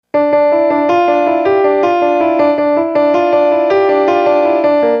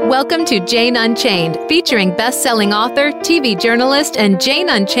Welcome to Jane Unchained, featuring best-selling author, TV journalist, and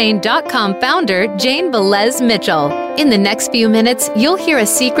JaneUnchained.com founder, Jane Velez Mitchell. In the next few minutes, you'll hear a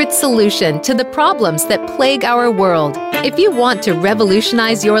secret solution to the problems that plague our world. If you want to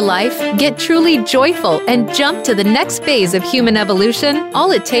revolutionize your life, get truly joyful, and jump to the next phase of human evolution,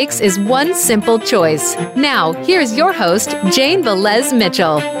 all it takes is one simple choice. Now, here's your host, Jane Velez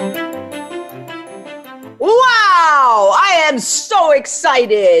Mitchell. Wow! I am so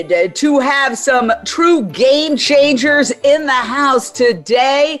excited to have some true game changers in the house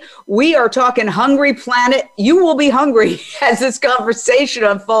today. We are talking Hungry Planet. You will be hungry as this conversation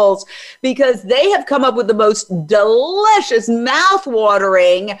unfolds because they have come up with the most delicious,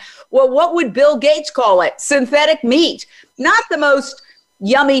 mouth-watering, well, what would Bill Gates call it? Synthetic meat. Not the most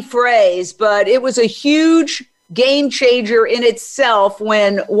yummy phrase, but it was a huge game changer in itself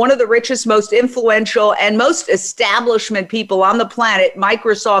when one of the richest, most influential, and most establishment people on the planet,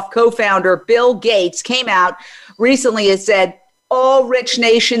 Microsoft co-founder Bill Gates, came out recently and said, all rich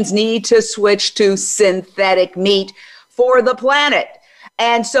nations need to switch to synthetic meat for the planet.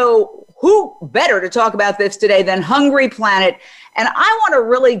 And so who better to talk about this today than Hungry Planet? And I want to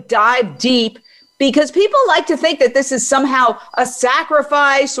really dive deep because people like to think that this is somehow a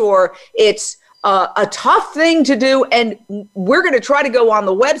sacrifice or it's a tough thing to do, and we're going to try to go on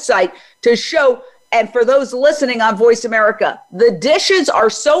the website to show, and for those listening on Voice America, the dishes are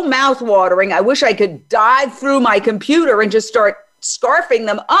so mouth-watering, I wish I could dive through my computer and just start scarfing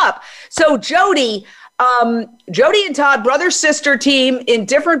them up. So Jody and Todd, brother-sister team in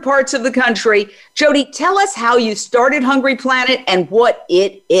different parts of the country. Jody, tell us how you started Hungry Planet and what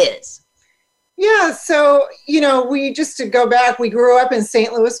it is. Yeah, so, we just to go back, we grew up in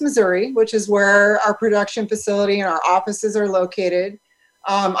St. Louis, Missouri, which is where our production facility and our offices are located.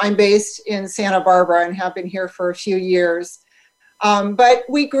 I'm based in Santa Barbara and have been here for a few years. But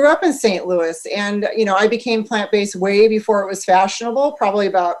we grew up in St. Louis and, I became plant-based way before it was fashionable, probably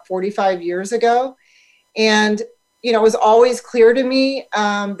about 45 years ago. And, it was always clear to me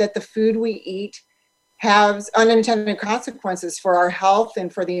that the food we eat has unintended consequences for our health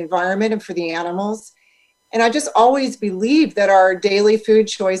and for the environment and for the animals. And I just always believed that our daily food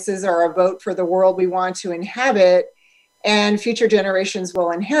choices are a vote for the world we want to inhabit and future generations will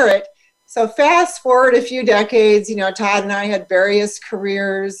inherit. So fast forward a few decades, Todd and I had various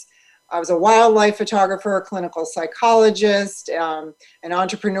careers. I was a wildlife photographer, a clinical psychologist, an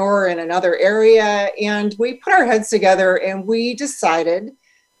entrepreneur in another area. And we put our heads together and we decided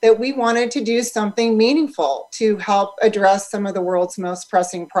that we wanted to do something meaningful to help address some of the world's most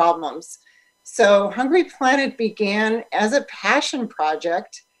pressing problems. So Hungry Planet began as a passion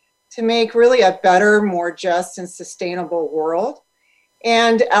project to make really a better, more just and sustainable world.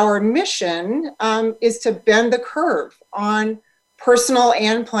 And our mission is to bend the curve on personal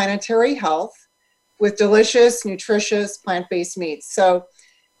and planetary health with delicious, nutritious, plant-based meats. So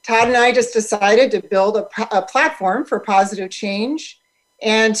Todd and I just decided to build a platform for positive change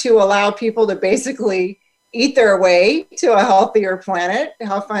and to allow people to basically eat their way to a healthier planet.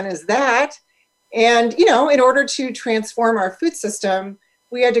 How fun is that? And, in order to transform our food system,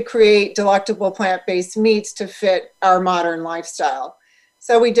 we had to create delectable plant-based meats to fit our modern lifestyle.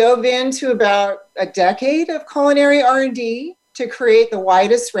 So we dove into about a decade of culinary R&D to create the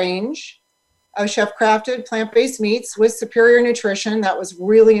widest range of chef-crafted plant-based meats with superior nutrition. That was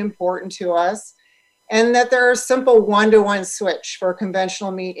really important to us. And that there are simple one-to-one switch for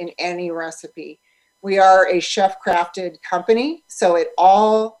conventional meat in any recipe. We are a chef-crafted company, so it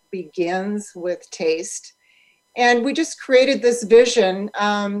all begins with taste. And we just created this vision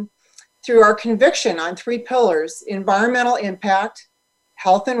through our conviction on 3 pillars: environmental impact,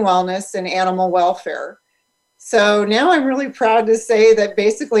 health and wellness, and animal welfare. So now I'm really proud to say that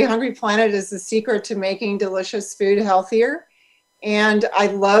basically Hungry Planet is the secret to making delicious food healthier. And I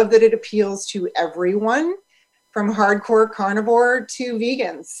love that it appeals to everyone, from hardcore carnivore to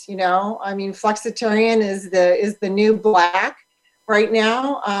vegans. Flexitarian is the new black right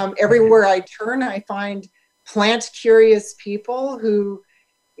now. Everywhere I turn, I find plant-curious people who,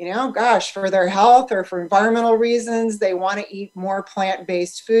 for their health or for environmental reasons, they want to eat more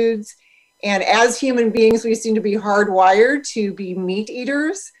plant-based foods. And as human beings, we seem to be hardwired to be meat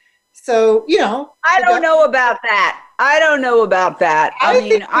eaters. So, I don't know about that. I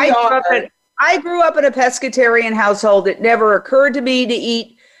grew up in a pescatarian household. It never occurred to me to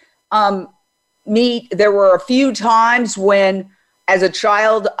eat meat. There were a few times when, as a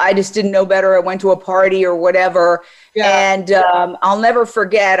child, I just didn't know better. I went to a party or whatever. Yeah. And I'll never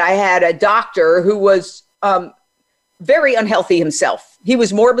forget, I had a doctor who was very unhealthy himself. He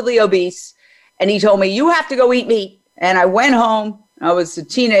was morbidly obese. And he told me, you have to go eat meat. And I went home I was a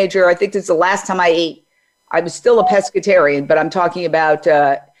teenager. I think this is the last time I ate. I was still a pescatarian, but I'm talking about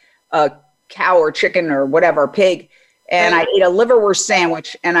a cow or chicken or whatever, pig. And I ate a liverwurst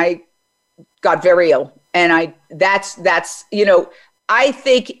sandwich and I got very ill. And that's, you know, I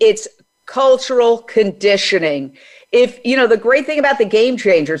think it's cultural conditioning. If, you know, the great thing about the Game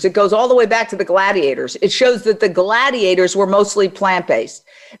Changers, it goes all the way back to the gladiators. It shows that the gladiators were mostly plant-based.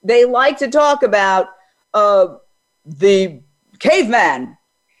 They like to talk about the caveman,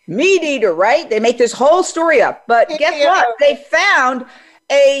 meat eater, right? They make this whole story up. But guess what? They found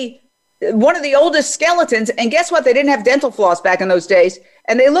one of the oldest skeletons, and guess what? They didn't have dental floss back in those days.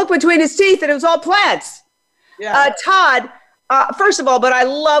 And they looked between his teeth, and it was all plants. Yeah. Todd, first of all, but I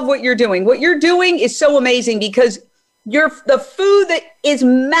love what you're doing. What you're doing is so amazing because the food that is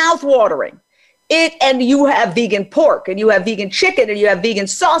mouth-watering. And you have vegan pork, and you have vegan chicken, and you have vegan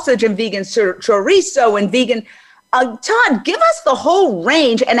sausage, and vegan chorizo, and vegan. Todd, give us the whole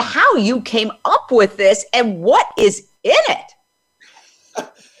range and how you came up with this and what is in it.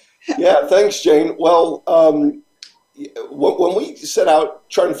 Yeah, thanks, Jane. Well, when we set out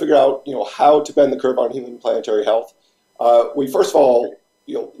trying to figure out, you know, how to bend the curve on human planetary health, we first of all,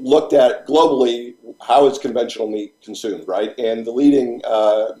 you know, looked at globally how is conventional meat consumed, right? And the leading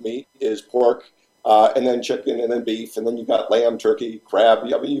meat is pork, and then chicken, and then beef, and then you've got lamb, turkey, crab.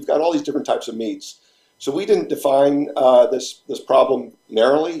 I mean, you've got all these different types of meats. So we didn't define this problem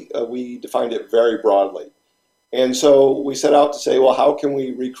narrowly. We defined it very broadly. And so we set out to say, well, how can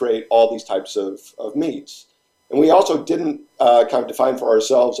we recreate all these types of meats? And we also didn't kind of define for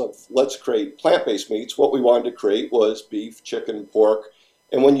ourselves of let's create plant-based meats. What we wanted to create was beef, chicken, pork.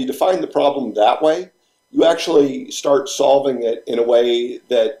 And when you define the problem that way, you actually start solving it in a way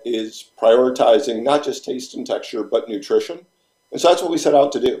that is prioritizing not just taste and texture, but nutrition. And so that's what we set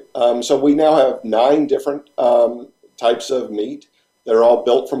out to do. So we now have 9 different types of meat that are all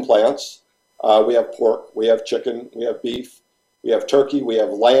built from plants. We have pork, we have chicken, we have beef, we have turkey, we have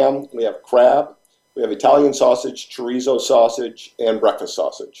lamb, we have crab, we have Italian sausage, chorizo sausage, and breakfast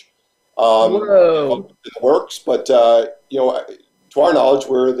sausage. Whoa. It works, but you know, to our knowledge,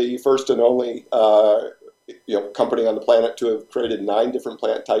 we're the first and only company on the planet to have created 9 different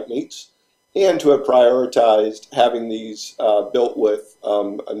plant-type meats, and to have prioritized having these built with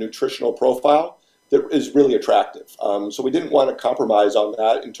a nutritional profile that is really attractive. So we didn't want to compromise on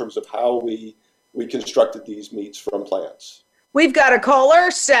that in terms of how we constructed these meats from plants. We've got a caller,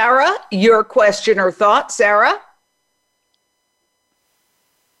 Sarah. Your question or thought, Sarah?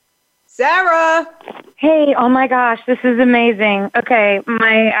 Sarah. Hey, oh my gosh, this is amazing. Okay,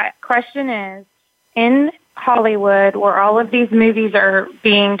 my question is, in Hollywood, where all of these movies are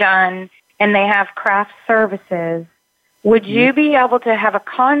being done, and they have craft services, would you be able to have a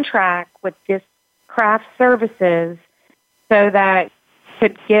contract with this craft services so that you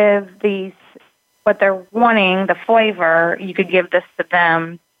could give these, what they're wanting, the flavor, you could give this to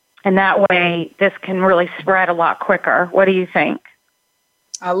them, and that way this can really spread a lot quicker? What do you think?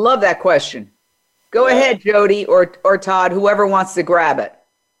 I love that question. Go ahead, Jody or Todd, whoever wants to grab it.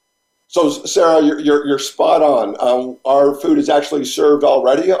 So, Sarah, you're spot on. Our food is actually served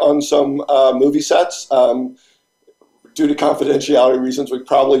already on some movie sets. Due to confidentiality reasons, we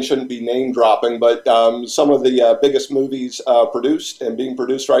probably shouldn't be name dropping, but some of the biggest movies produced and being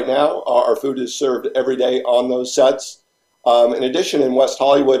produced right now, our food is served every day on those sets. In addition, in West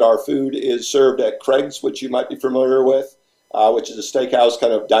Hollywood, our food is served at Craig's, which you might be familiar with, which is a steakhouse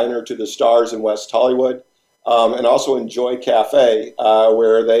kind of diner to the stars in West Hollywood. And also in Joy Cafe,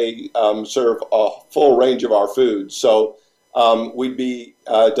 where they serve a full range of our food. So we'd be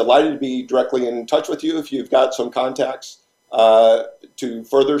delighted to be directly in touch with you if you've got some contacts to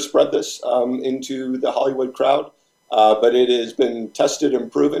further spread this into the Hollywood crowd. But it has been tested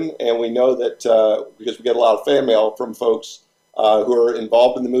and proven, and we know that because we get a lot of fan mail from folks who are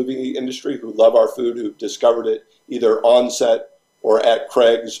involved in the movie industry, who love our food, who've discovered it either on set or at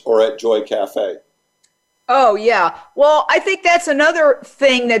Craig's or at Joy Cafe. Oh, yeah. Well, I think that's another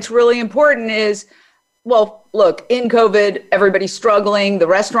thing that's really important is, well, look, in COVID, everybody's struggling. The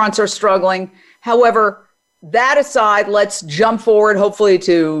restaurants are struggling. However, that aside, let's jump forward, hopefully,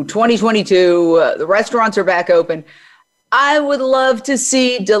 to 2022. The restaurants are back open. I would love to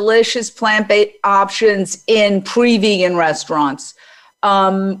see delicious plant-based options in pre-vegan restaurants.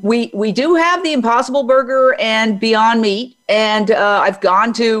 We do have the Impossible Burger and Beyond Meat, and I've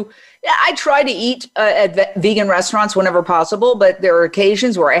gone to... I try to eat at vegan restaurants whenever possible, but there are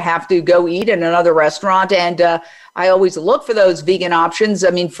occasions where I have to go eat in another restaurant, and I always look for those vegan options. I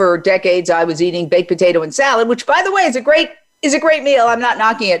mean, for decades, I was eating baked potato and salad, which, by the way, is a great meal. I'm not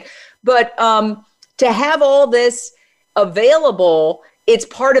knocking it, but to have all this available, it's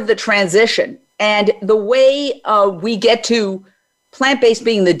part of the transition. And the way we get to plant-based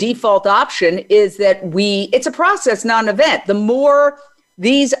being the default option is that it's a process, not an event. The more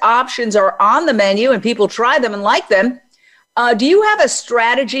these options are on the menu and people try them and like them, do you have a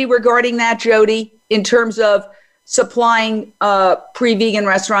strategy regarding that, Jody, in terms of supplying pre-vegan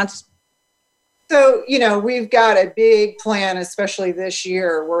restaurants? So, we've got a big plan, especially this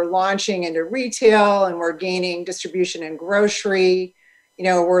year. We're launching into retail and we're gaining distribution in grocery.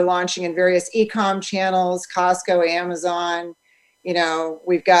 We're launching in various e-com channels, Costco, Amazon.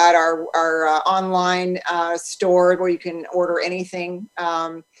 We've got our online store where you can order anything.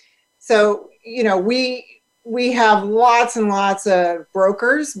 So, we have lots and lots of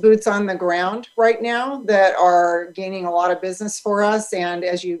brokers, boots on the ground right now that are gaining a lot of business for us. And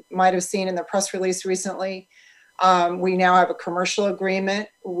as you might have seen in the press release recently, we now have a commercial agreement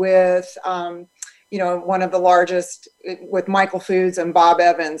with, one of the largest, with Michael Foods and Bob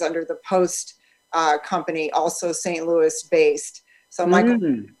Evans under the Post company, also St. Louis based. So Michael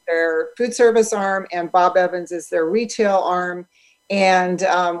Foods is their food service arm and Bob Evans is their retail arm. And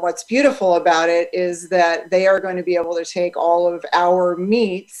what's beautiful about it is that they are going to be able to take all of our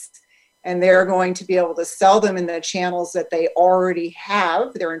meats and they're going to be able to sell them in the channels that they already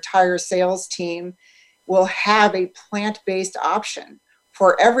have. Their entire sales team will have a plant-based option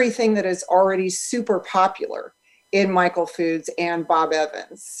for everything that is already super popular in Michael Foods and Bob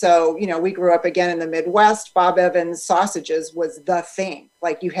Evans. So, we grew up again in the Midwest. Bob Evans sausages was the thing.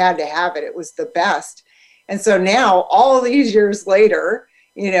 Like, you had to have it. It was the best. And so now, all these years later,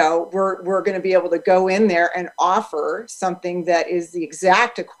 we're going to be able to go in there and offer something that is the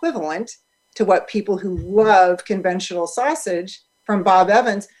exact equivalent to what people who love conventional sausage from Bob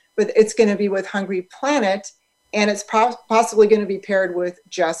Evans, but it's going to be with Hungry Planet, and it's possibly going to be paired with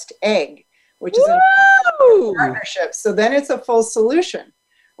Just Egg, which is a partnership. So then it's a full solution,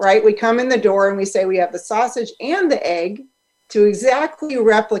 right? We come in the door and we say we have the sausage and the egg to exactly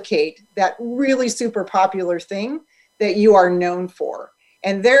replicate that really super popular thing that you are known for.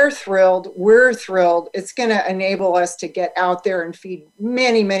 And they're thrilled, we're thrilled. It's going to enable us to get out there and feed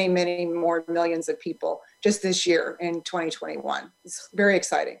many, many, many more millions of people just this year in 2021. It's very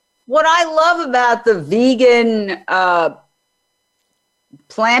exciting. What I love about the vegan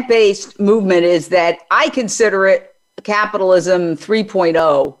plant-based movement is that I consider it capitalism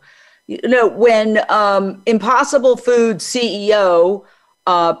 3.0. When Impossible Foods CEO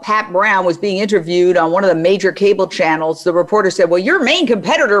Pat Brown was being interviewed on one of the major cable channels, the reporter said, well, your main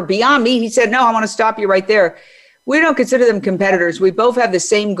competitor, Beyond Meat, he said, no, I want to stop you right there. We don't consider them competitors. We both have the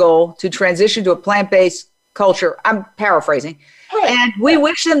same goal to transition to a plant-based culture. I'm paraphrasing. And we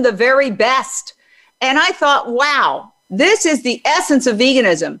wish them the very best. And I thought, wow, this is the essence of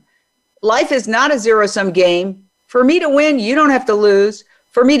veganism. Life is not a zero-sum game. For me to win, you don't have to lose.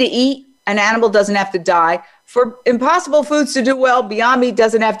 For me to eat, an animal doesn't have to die. For Impossible Foods to do well, Beyond Meat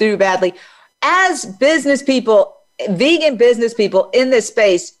doesn't have to do badly. As business people, vegan business people in this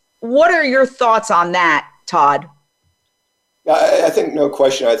space, what are your thoughts on that, Todd? I think no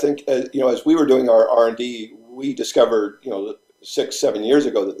question. I think, as we were doing our R&D, we discovered, 6-7 years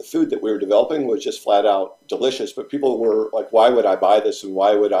ago that the food that we were developing was just flat out delicious. But people were like, why would I buy this and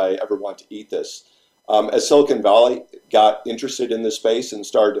why would I ever want to eat this? As Silicon Valley got interested in this space and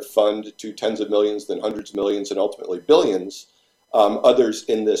started to fund to tens of millions, then hundreds of millions, and ultimately billions, others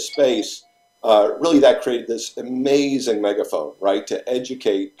in this space, really that created this amazing megaphone, right, to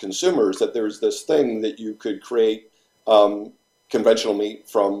educate consumers that there's this thing that you could create conventional meat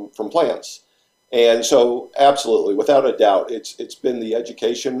from plants. And so absolutely, without a doubt, it's been the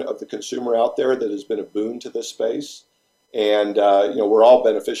education of the consumer out there that has been a boon to this space. And, we're all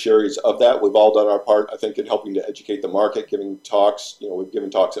beneficiaries of that. We've all done our part, I think, in helping to educate the market, giving talks. We've given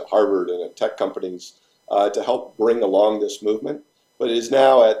talks at Harvard and at tech companies to help bring along this movement. But it is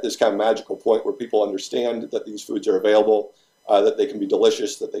now at this kind of magical point where people understand that these foods are available, that they can be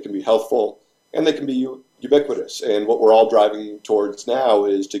delicious, that they can be healthful, and they can be ubiquitous. And what we're all driving towards now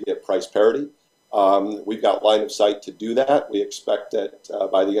is to get price parity. We've got line of sight to do that. We expect that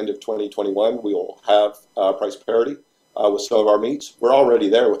by the end of 2021, we will have price parity with some of our meats. We're already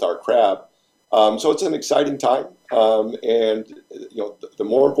there with our crab. So it's an exciting time. And the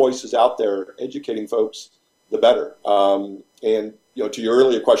more voices out there educating folks, the better. And to your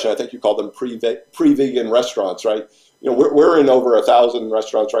earlier question, I think you called them pre-vegan restaurants, right? We're in over 1,000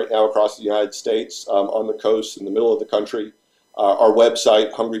 restaurants right now across the United States, on the coast, in the middle of the country. Our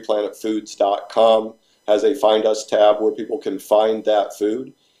website, hungryplanetfoods.com, has a Find Us tab where people can find that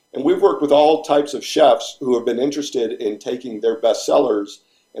food. And we've worked with all types of chefs who have been interested in taking their best sellers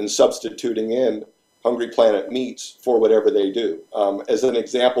and substituting in Hungry Planet meats for whatever they do. As an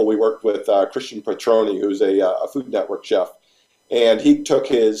example, we worked with Christian Petroni, who's a Food Network chef, and he took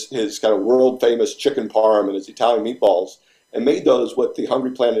his kind of world famous chicken parm and his Italian meatballs and made those with the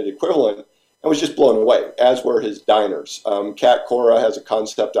Hungry Planet equivalent, and was just blown away, as were his diners. Kat Cora has a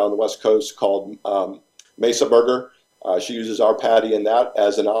concept down the West Coast called Mesa Burger. She uses our patty in that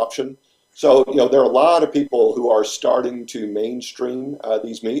as an option. So, there are a lot of people who are starting to mainstream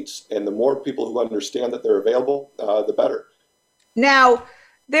these meats, and the more people who understand that they're available, the better. Now,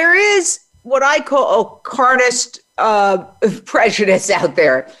 there is what I call a carnist prejudice out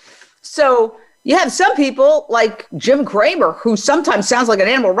there. So you have some people like Jim Cramer, who sometimes sounds like an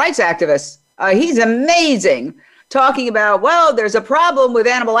animal rights activist. He's amazing, talking about, well, there's a problem with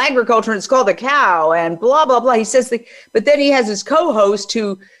animal agriculture and it's called the cow and blah, blah, blah. He says, but then he has his co-host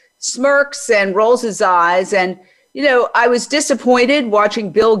who smirks and rolls his eyes. And, I was disappointed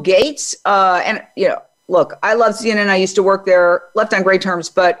watching Bill Gates. Look, I love CNN. I used to work there, left on great terms,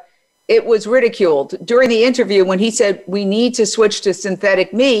 but it was ridiculed during the interview when he said we need to switch to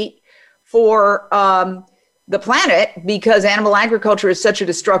synthetic meat for the planet because animal agriculture is such a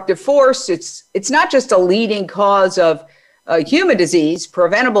destructive force. It's not just a leading cause of human disease,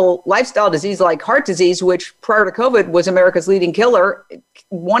 preventable lifestyle disease like heart disease, which prior to COVID was America's leading killer.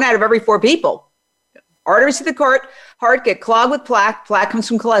 1 out of every 4 people. Arteries to the heart get clogged with plaque. Plaque comes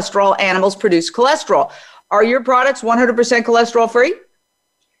from cholesterol. Animals produce cholesterol. Are your products 100% cholesterol free?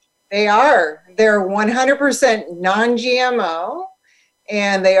 They are. They're 100% non-GMO,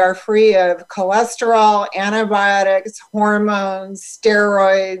 and they are free of cholesterol, antibiotics, hormones,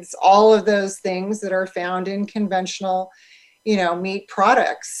 steroids, all of those things that are found in conventional, meat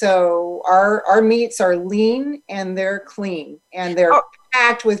products. So our meats are lean and they're clean and they're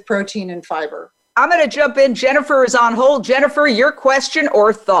packed with protein and fiber. I'm going to jump in. Jennifer is on hold. Jennifer, your question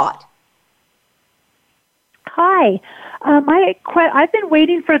or thought? Hi. I've been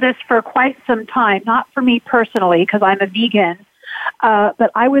waiting for this for quite some time, not for me personally because I'm a vegan,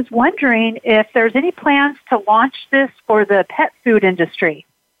 but I was wondering if there's any plans to launch this for the pet food industry.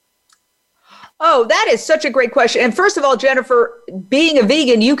 Oh, that is such a great question. And first of all, Jennifer, being a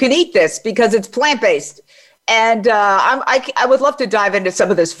vegan, you can eat this because it's plant-based. And I would love to dive into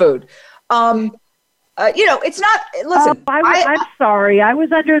some of this food. It's not, listen. I'm sorry. I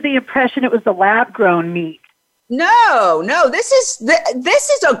was under the impression it was the lab-grown meat. No, this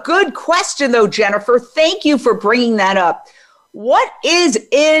is a good question, though, Jennifer. Thank you for bringing that up. What is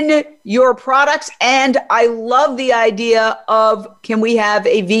in your products? And I love the idea of, can we have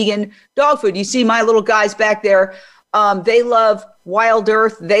a vegan dog food? You see my little guys back there. They love Wild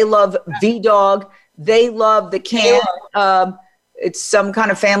Earth. They love V-Dog. They love the can. It's some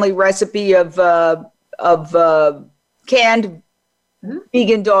kind of family recipe of canned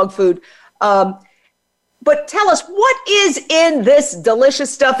vegan dog food. But tell us, what is in this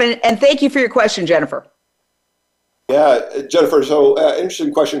delicious stuff? And thank you for your question, Jennifer. Yeah, Jennifer, so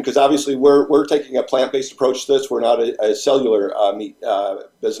interesting question, because obviously we're taking a plant-based approach to this. We're not a cellular meat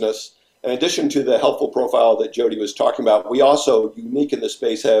business. In addition to the healthful profile that Jody was talking about, we also, unique in this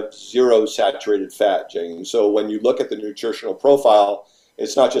space, have 0 saturated fat, Jane. So when you look at the nutritional profile,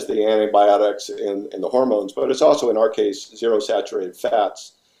 it's not just the antibiotics and the hormones, but it's also, in our case, 0 saturated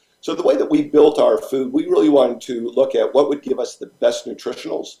fats. So the way that we built our food, we really wanted to look at what would give us the best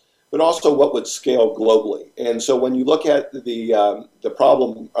nutritionals, but also what would scale globally. And so when you look at the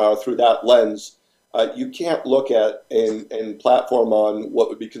problem through that lens, you can't look at and platform on what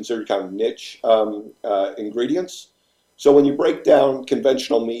would be considered kind of niche ingredients. So when you break down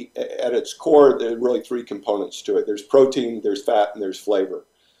conventional meat, at its core, there are really 3 components to it. There's protein, there's fat, and there's flavor.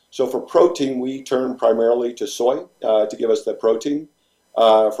 So for protein, we turn primarily to soy to give us the protein.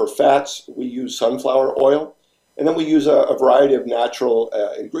 For fats, we use sunflower oil. And then we use a variety of natural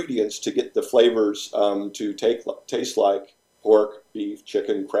ingredients to get the flavors to taste like pork, beef,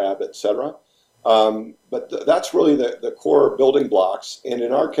 chicken, crab, etc. But that's really the core building blocks. And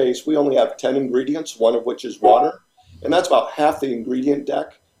in our case, we only have 10 ingredients, one of which is water. And that's about half the ingredient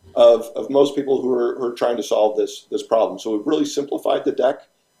deck of most people who are trying to solve this problem. So we've really simplified the deck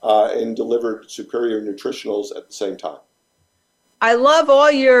and delivered superior nutritionals at the same time. I love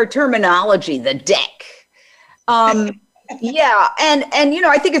all your terminology, the deck. Yeah. And,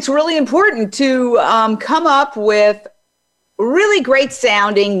 I think it's really important to come up with really great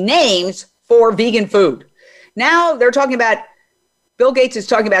sounding names for vegan food. Now they're talking about, Bill Gates is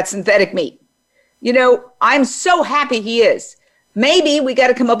talking about synthetic meat. I'm so happy he is. Maybe we got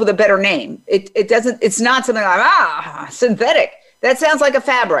to come up with a better name. It's not something like, synthetic. That sounds like a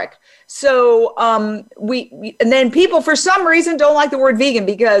fabric. So and then people for some reason don't like the word vegan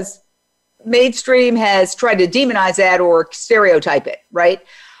because mainstream has tried to demonize that or stereotype it, right?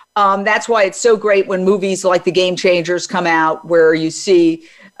 That's why it's so great when movies like The Game Changers come out, where you see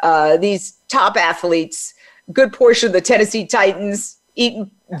these top athletes, good portion of the Tennessee Titans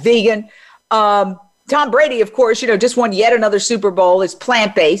eating vegan. Tom Brady, of course, just won yet another Super Bowl, is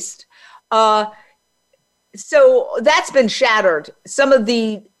plant-based. So that's been shattered. Some of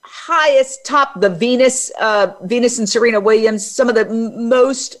the highest the Venus and Serena Williams, some of the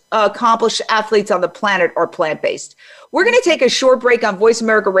most accomplished athletes on the planet are plant-based. We're going to take a short break on Voice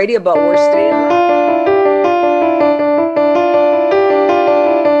America Radio, but we're staying.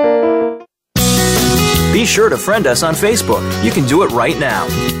 Be sure to friend us on Facebook. You can do it right now.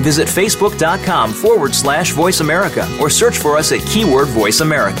 Visit facebook.com/Voice America or search for us at keyword Voice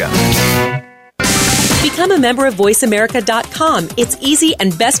America. Become a member of VoiceAmerica.com. It's easy,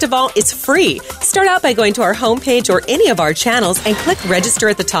 and best of all, it's free. Start out by going to our homepage or any of our channels and click register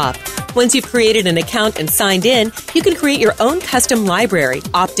at the top. Once you've created an account and signed in, you can create your own custom library,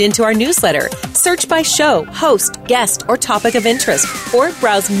 opt into our newsletter, search by show, host, guest, or topic of interest, or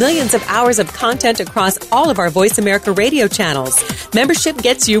browse millions of hours of content across all of our Voice America radio channels. Membership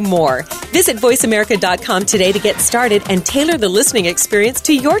gets you more. Visit VoiceAmerica.com today to get started and tailor the listening experience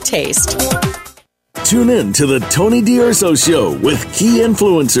to your taste. Tune in to the Tony D'Urso Show with key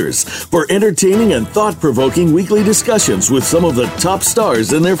influencers for entertaining and thought-provoking weekly discussions with some of the top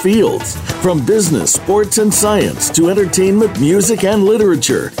stars in their fields. From business, sports, and science to entertainment, music, and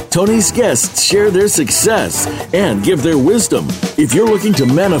literature, Tony's guests share their success and give their wisdom. If you're looking to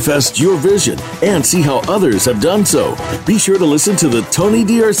manifest your vision and see how others have done so, be sure to listen to the Tony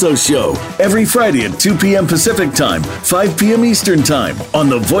D'Urso Show every Friday at 2 p.m. Pacific Time, 5 p.m. Eastern Time on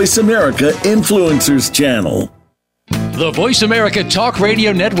the Voice America Influencers channel. The Voice America Talk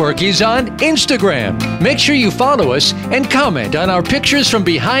Radio Network is on Instagram. Make sure you follow us and comment on our pictures from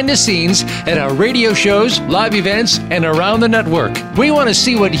behind the scenes at our radio shows, live events, and around the network. We want to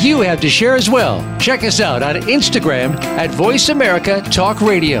see what you have to share as well. Check us out on Instagram at Voice America Talk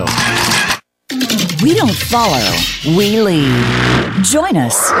Radio. We don't follow, we lead. Join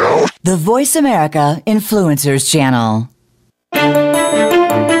us, the Voice America Influencers channel.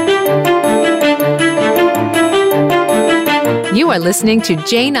 You are listening to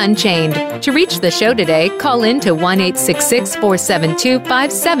Jane Unchained. To reach the show today, call in to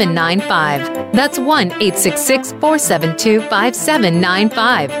 1-866-472-5795. That's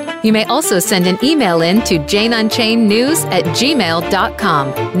 1-866-472-5795. You may also send an email in to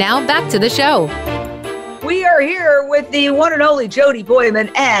janeunchainednews@gmail.com. Now back to the show. We are here with the one and only Jody Boyman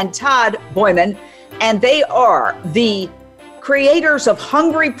and Todd Boyman, and they are the creators of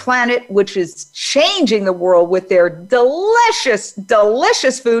Hungry Planet, which is changing the world with their delicious,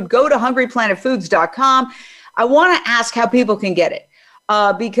 delicious food. Go to hungryplanetfoods.com. I want to ask how people can get it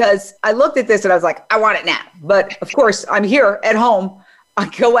because I looked at this and I was like, I want it now. But of course, I'm here at home. I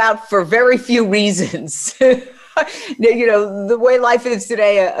go out for very few reasons. The way life is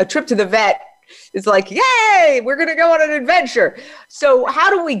today, a trip to the vet is like, yay, we're going to go on an adventure. So how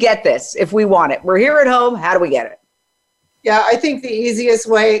do we get this if we want it? We're here at home. How do we get it? Yeah, I think the easiest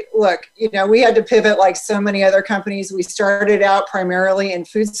way, look, we had to pivot like so many other companies. We started out primarily in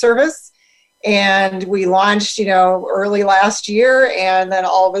food service and we launched, early last year. And then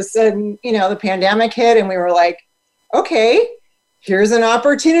all of a sudden, the pandemic hit and we were like, okay, here's an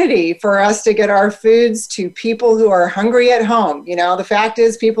opportunity for us to get our foods to people who are hungry at home. The fact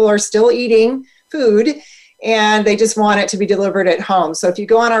is people are still eating food and they just want it to be delivered at home. So if you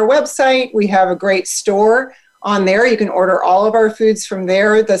go on our website, we have a great store on there. You can order all of our foods from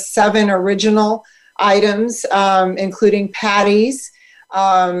there, the 7 original items, including patties,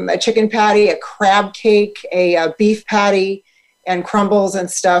 a chicken patty, a crab cake, a beef patty, and crumbles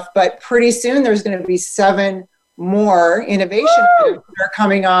and stuff. But pretty soon there's going to be 7 more innovation foods that are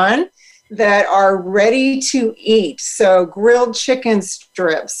coming on that are ready to eat. So grilled chicken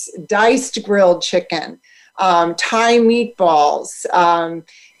strips, diced grilled chicken, Thai meatballs,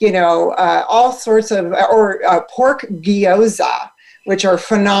 all sorts of, pork gyoza, which are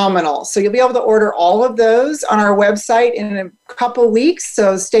phenomenal. So you'll be able to order all of those on our website in a couple weeks,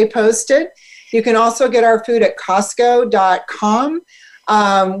 so stay posted. You can also get our food at Costco.com.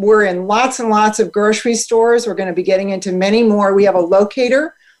 We're in lots and lots of grocery stores. We're going to be getting into many more. We have a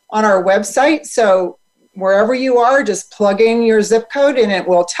locator on our website, so wherever you are, just plug in your zip code and it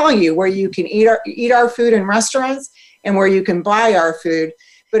will tell you where you can eat our food in restaurants and where you can buy our food.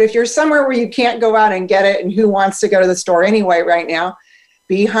 But if you're somewhere where you can't go out and get it, and who wants to go to the store anyway right now,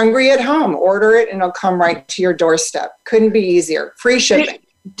 be hungry at home. Order it, and it'll come right to your doorstep. Couldn't be easier. Free shipping.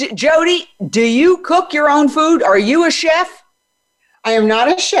 Jody, do you cook your own food? Are you a chef? I am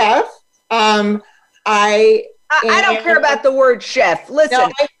not a chef. I don't care about the word chef. Listen,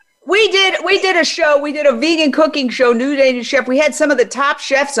 no, we did a show. We did a vegan cooking show, New Day New Chef. We had some of the top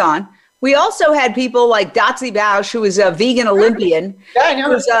chefs on. We also had people like Dotsie Bausch, who is a vegan Olympian. Yeah, I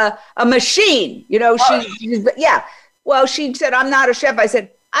know. Who's a machine. You know, yeah. Well, she said, I'm not a chef. I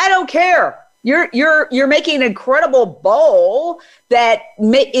said, I don't care. You're making an incredible bowl that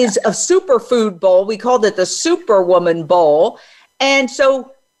is a superfood bowl. We called it the Superwoman Bowl. And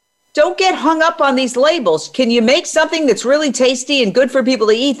so don't get hung up on these labels. Can you make something that's really tasty and good for people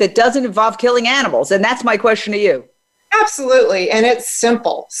to eat that doesn't involve killing animals? And that's my question to you. Absolutely. And it's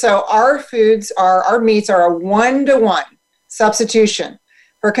simple. So our meats are a 1-to-1 substitution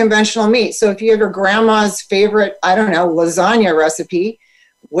for conventional meat. So if you have your grandma's favorite, lasagna recipe,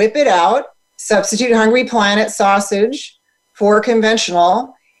 whip it out, substitute Hungry Planet sausage for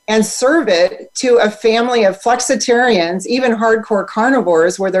conventional, and serve it to a family of flexitarians, even hardcore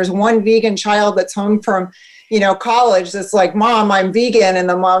carnivores, where there's one vegan child that's home from college that's like, Mom, I'm vegan. And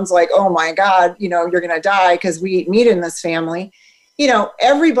the mom's like, oh my God, you're going to die because we eat meat in this family.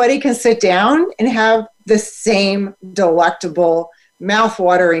 Everybody can sit down and have the same delectable,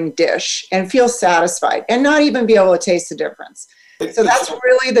 mouth-watering dish and feel satisfied and not even be able to taste the difference. So that's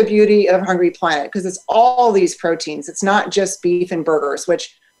really the beauty of Hungry Planet, because it's all these proteins. It's not just beef and burgers,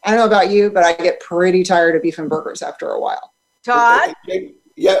 which I don't know about you, but I get pretty tired of beef and burgers after a while. Todd?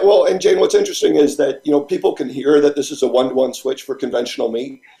 Yeah, well, and Jane, what's interesting is that, people can hear that this is a 1-to-1 switch for conventional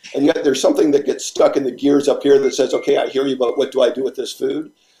meat, and yet there's something that gets stuck in the gears up here that says, okay, I hear you, but what do I do with this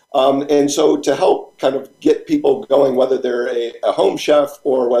food? And so to help kind of get people going, whether they're a home chef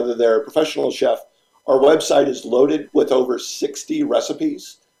or whether they're a professional chef, our website is loaded with over 60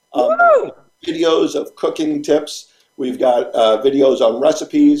 recipes, videos of cooking tips. We've got videos on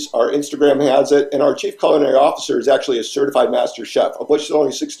recipes. Our Instagram has it. And our chief culinary officer is actually a certified master chef, of which there's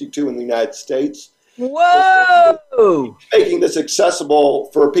only 62 in the United States. Whoa! Making this accessible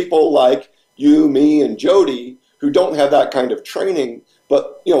for people like you, me, and Jody, who don't have that kind of training,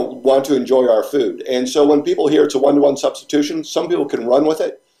 but want to enjoy our food. And so when people hear it's a 1-to-1 substitution, some people can run with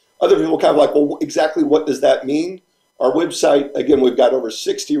it. Other people kind of like, well, exactly what does that mean? Our website, again, we've got over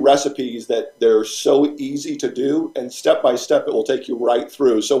 60 recipes that they're so easy to do, and step by step, it will take you right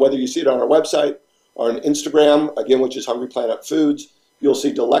through. So whether you see it on our website or on Instagram, again, which is Hungry Planet Foods, you'll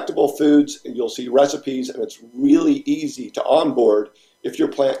see delectable foods and you'll see recipes, and it's really easy to onboard if you're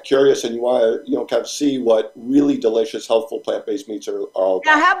plant curious and you want to, kind of see what really delicious, healthful plant-based meats are all about.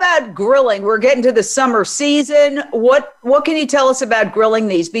 Now, how about grilling? We're getting to the summer season. What can you tell us about grilling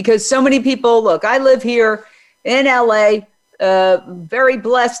these? Because so many people, look, I live here in LA, very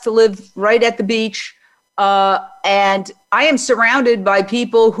blessed to live right at the beach. And I am surrounded by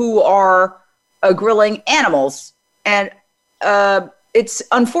people who are grilling animals. And it's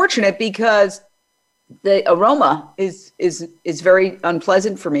unfortunate because the aroma is very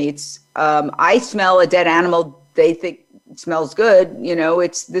unpleasant for me. It's I smell a dead animal. They think it smells good.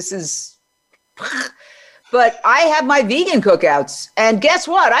 But I have my vegan cookouts, and guess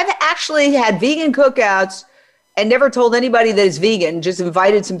what? I've actually had vegan cookouts and never told anybody that it's vegan. Just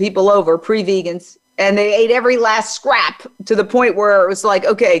invited some people over, pre-vegans, and they ate every last scrap to the point where it was like,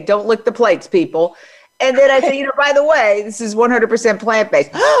 okay, don't lick the plates, people. And then I say, by the way, this is 100% plant-based.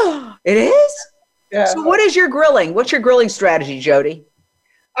 It is? Yeah. So what is your grilling? What's your grilling strategy, Jody?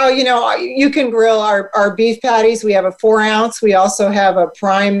 Oh, you can grill our beef patties. We have a 4-ounce. We also have a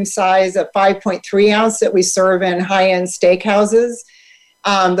prime size of 5.3 ounce that we serve in high-end steakhouses.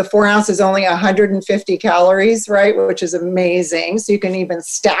 The 4-ounce is only 150 calories, right? Which is amazing. So you can even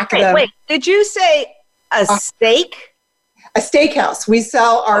stack them. Wait, did you say a steak? A steakhouse. We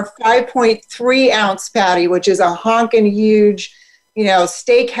sell our 5.3 ounce patty, which is a honking huge,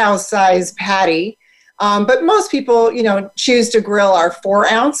 steakhouse size patty. But most people, choose to grill our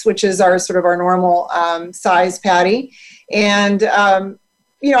 4-ounce, which is our sort of our normal size patty. And,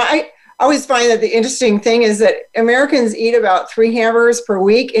 I always find that the interesting thing is that Americans eat about 3 hamburgers per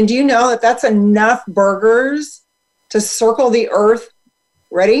week. And do you know that that's enough burgers to circle the earth?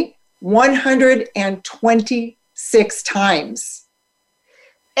 Ready? 126 times.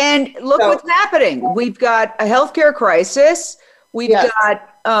 And look what's happening. We've got a healthcare crisis. We've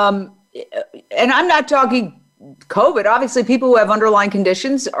got, and I'm not talking COVID. Obviously, people who have underlying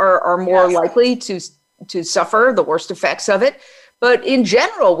conditions are more likely to suffer the worst effects of it. But in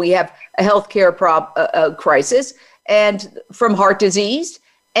general, we have a healthcare crisis, and from heart disease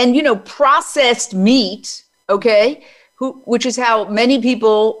and, processed meat, which is how many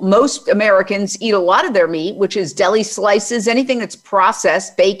people, most Americans eat a lot of their meat, which is deli slices, anything that's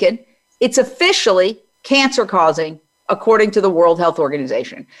processed, bacon. It's officially cancer causing, according to the World Health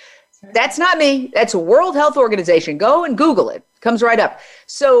Organization. That's not me. That's a World Health Organization. Go and Google it. Comes right up.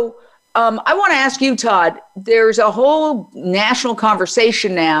 So I want to ask you, Todd, there's a whole national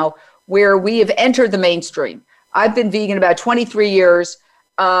conversation now where we have entered the mainstream. I've been vegan about 23 years,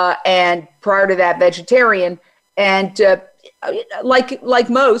 and prior to that, vegetarian. And like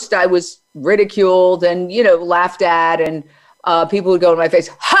most, I was ridiculed and, laughed at, and people would go to my face,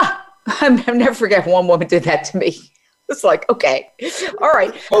 ha! I'll never forget one woman did that to me. It's like, okay, all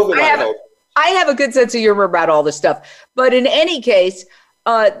right. I have a good sense of humor about all this stuff. But in any case,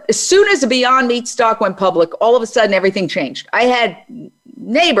 as soon as the Beyond Meat stock went public, all of a sudden everything changed. I had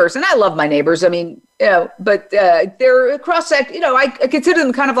neighbors, and I love my neighbors. I mean, but they're cross-section. I consider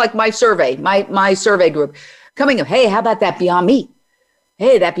them kind of like my survey group. Coming up, hey, how about that Beyond Meat?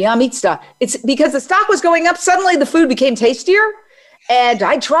 Hey, that Beyond Meat stock. It's because the stock was going up. Suddenly the food became tastier. And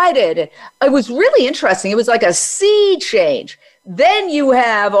I tried it. It was really interesting. It was like a sea change. Then you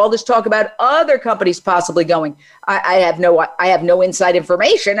have all this talk about other companies possibly going. I have no inside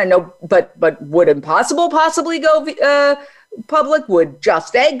information. I know, but would Impossible possibly go public? Would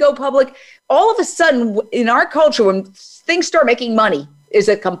Just Egg go public? All of a sudden, in our culture, when things start making money, is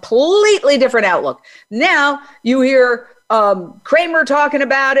a completely different outlook. Now you hear Kramer talking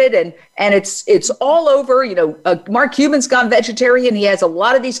about it, and it's all over. Mark Cuban's gone vegetarian. He has a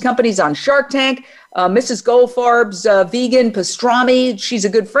lot of these companies on Shark Tank. Mrs. Goldfarb's vegan pastrami. She's a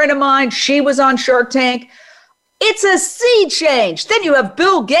good friend of mine. She was on Shark Tank. It's a sea change. Then you have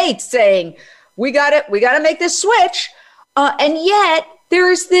Bill Gates saying, we got to make this switch. And yet there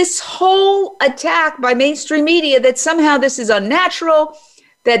is this whole attack by mainstream media that somehow this is unnatural,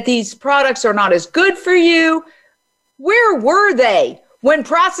 that these products are not as good for you. Where were they when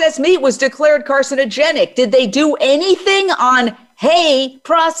processed meat was declared carcinogenic? Did they do anything on, hey,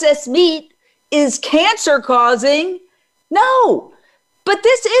 processed meat is cancer causing? No, but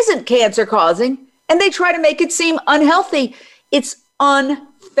this isn't cancer causing, and they try to make it seem unhealthy. It's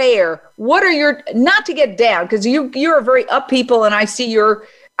unfair. What are your, not to get down, because you're a very up people, and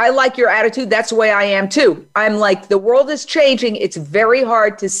I like your attitude. That's the way I am too. I'm like, the world is changing. It's very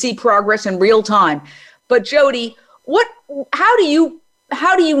hard to see progress in real time. But Jody, how do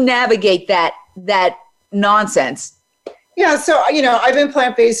you navigate that nonsense? Yeah, so I've been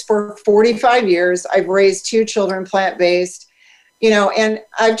plant-based for 45 years. I've raised 2 children plant-based, and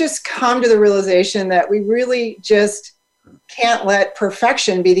I've just come to the realization that we really just can't let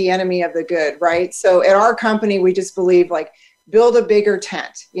perfection be the enemy of the good, right? So at our company, we just believe, like, build a bigger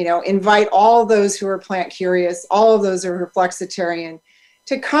tent, invite all those who are plant curious, all of those who are flexitarian,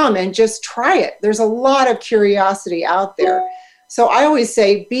 to come and just try it. There's a lot of curiosity out there. So I always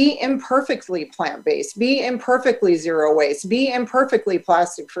say, be imperfectly plant-based, be imperfectly zero waste, be imperfectly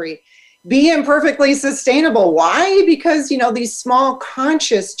plastic-free, be imperfectly sustainable. Why? Because, these small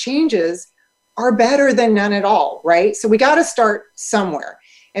conscious changes are better than none at all, right? So we got to start somewhere.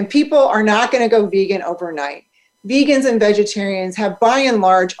 And people are not going to go vegan overnight. Vegans and vegetarians have, by and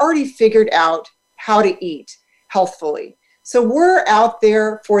large, already figured out how to eat healthfully. So we're out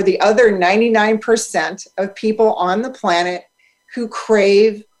there for the other 99% of people on the planet who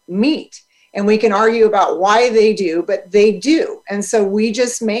crave meat. And we can argue about why they do, but they do. And so we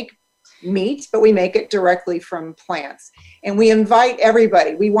just make meat, but we make it directly from plants. And we invite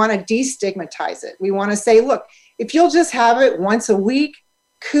everybody. We want to destigmatize it. We want to say, look, if you'll just have it once a week,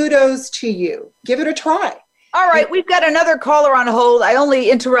 kudos to you. Give it a try. All right, we've got another caller on hold. I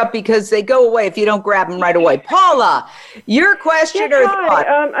only interrupt because they go away if you don't grab them right away. Paula, your question or thought?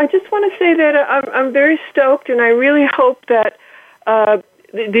 I just want to say that I'm very stoked, and I really hope that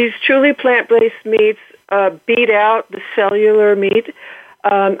these truly plant-based meats beat out the cellular meat.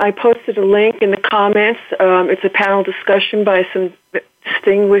 I posted a link in the comments. It's a panel discussion by some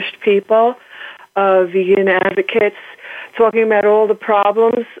distinguished people, vegan advocates, talking about all the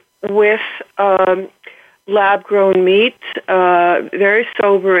problems with lab-grown meat. Very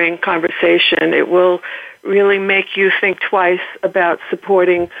sobering conversation. It will really make you think twice about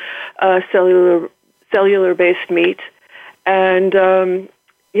supporting cellular-based meat. And,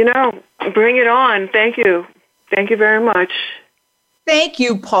 bring it on. Thank you. Thank you very much. Thank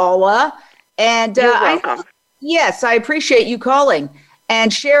you, Paula. And you're welcome. Yes, I appreciate you calling.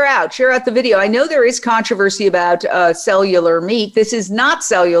 And share out the video. I know there is controversy about cellular meat. This is not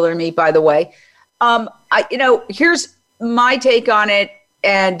cellular meat, by the way. Here's my take on it.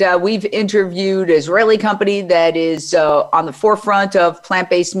 And we've interviewed an Israeli company that is on the forefront of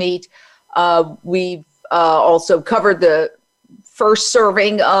plant-based meat. We've also covered the first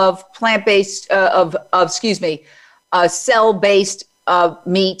serving of plant-based, cell-based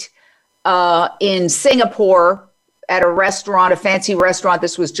meat in Singapore. at a restaurant, a fancy restaurant.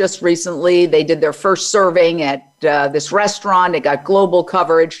 This was just recently. They did their first serving at this restaurant. It got global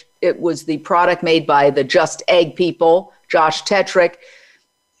coverage. It was the product made by the Just Egg people, Josh Tetrick.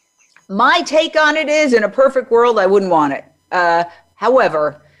 My take on it is, in a perfect world, I wouldn't want it.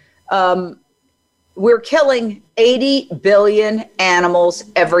 However, we're killing 80 billion animals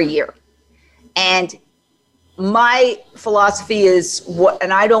every year. And my philosophy is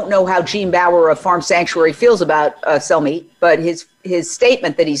and I don't know how Gene Bauer of Farm Sanctuary feels about cell meat, but his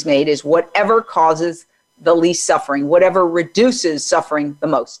statement that he's made is whatever causes the least suffering, whatever reduces suffering the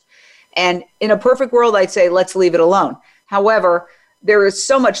most. And in a perfect world, I'd say, let's leave it alone. However, there is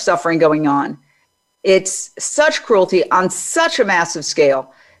so much suffering going on. It's such cruelty on such a massive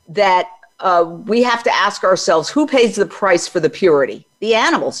scale that we have to ask ourselves, who pays the price for the purity? The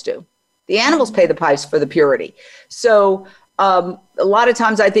animals do. The animals pay the price for the purity. So a lot of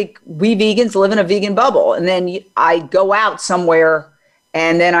times I think we vegans live in a vegan bubble. And then I go out somewhere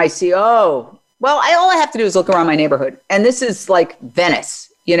and then I see, all I have to do is look around my neighborhood. And this is like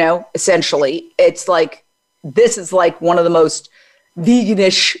Venice, essentially. It's like, this is like one of the most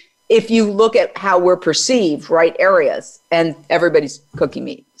veganish, if you look at how we're perceived, right, areas, and everybody's cooking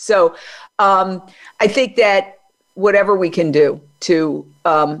meat. So I think that whatever we can do to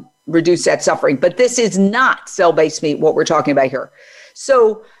reduce that suffering, but this is not cell-based meat, what we're talking about here.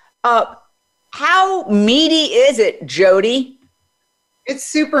 So how meaty is it, Jody? It's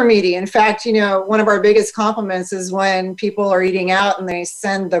super meaty. In fact, one of our biggest compliments is when people are eating out and they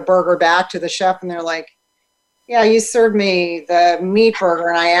send the burger back to the chef and they're like, yeah, you served me the meat burger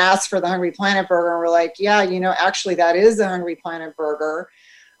and I asked for the Hungry Planet burger. And we're like, yeah, actually that is the Hungry Planet burger.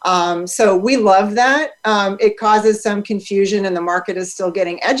 So we love that. It causes some confusion and the market is still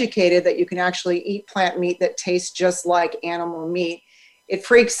getting educated that you can actually eat plant meat that tastes just like animal meat. It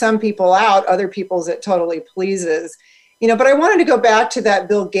freaks some people out, other people's it totally pleases. But I wanted to go back to that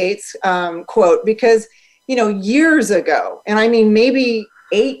Bill Gates quote because, years ago, and I mean maybe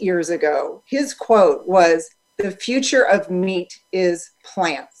 8 years ago, his quote was, "The future of meat is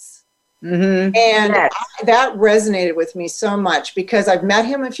plants." Mm-hmm. And yes. That resonated with me so much because I've met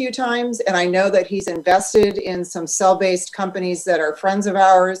him a few times and I know that he's invested in some cell-based companies that are friends of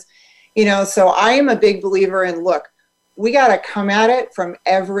ours. So I am a big believer in, look, we got to come at it from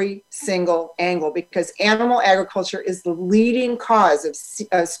every single angle because animal agriculture is the leading cause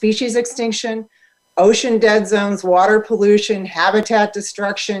of species extinction, ocean dead zones, water pollution, habitat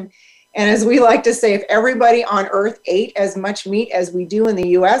destruction. And as we like to say, if everybody on Earth ate as much meat as we do in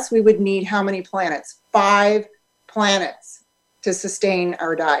the US, we would need how many planets? 5 planets to sustain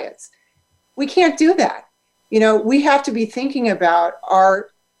our diets. We can't do that. We have to be thinking about our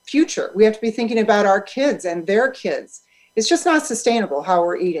future. We have to be thinking about our kids and their kids. It's just not sustainable how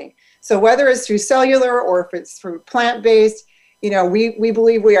we're eating. So whether it's through cellular or if it's through plant-based, we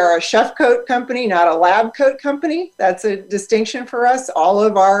believe we are a chef coat company, not a lab coat company. That's a distinction for us. All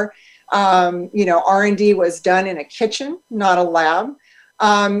of our R&D was done in a kitchen, not a lab.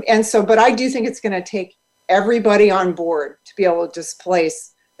 But I do think it's going to take everybody on board to be able to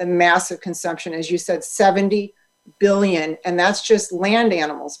displace the massive consumption. As you said, 70 billion, and that's just land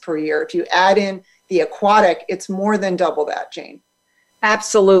animals per year. If you add in the aquatic, it's more than double that, Jane.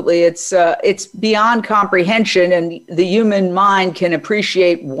 Absolutely. It's beyond comprehension, and the human mind can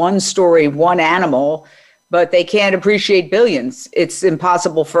appreciate one story, one animal, but they can't appreciate billions. It's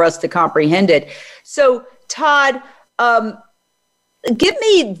impossible for us to comprehend it. So, Todd, give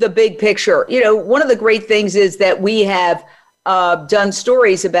me the big picture. One of the great things is that we have done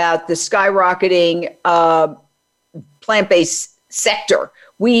stories about the skyrocketing plant-based sector.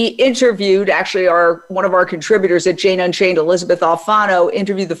 We interviewed, actually, one of our contributors at Jane Unchained, Elizabeth Alfano,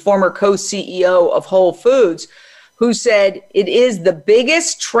 interviewed the former co-CEO of Whole Foods, who said it is the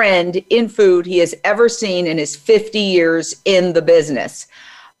biggest trend in food he has ever seen in his 50 years in the business.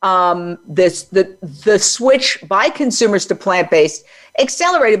 The switch by consumers to plant-based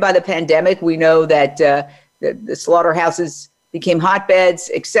accelerated by the pandemic. We know that the slaughterhouses became hotbeds,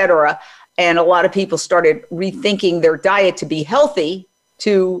 et cetera, and a lot of people started rethinking their diet to be healthy,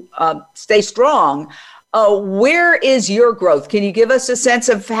 to stay strong. Where is your growth? Can you give us a sense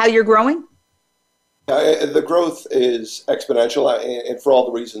of how you're growing? The growth is exponential, and for all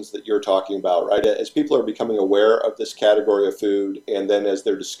the reasons that you're talking about, right? As people are becoming aware of this category of food, and then as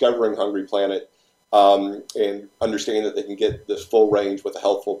they're discovering Hungry Planet and understanding that they can get this full range with a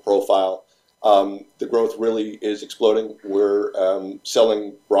healthful profile, the growth really is exploding. We're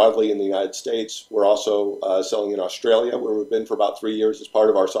selling broadly in the United States. We're also selling in Australia, where we've been for about 3 years as part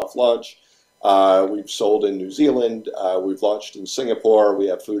of our soft launch. We've sold in New Zealand. We've launched in Singapore. We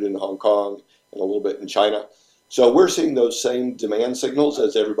have food in Hong Kong and a little bit in China. So we're seeing those same demand signals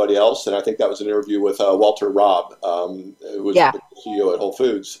as everybody else. And I think that was an interview with Walter Robb, who was the CEO at Whole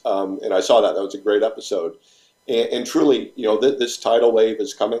Foods. And I saw that. That was a great episode. And truly, this tidal wave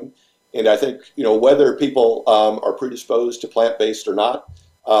is coming. And I think, whether people are predisposed to plant-based or not,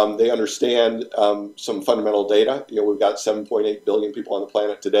 they understand some fundamental data. We've got 7.8 billion people on the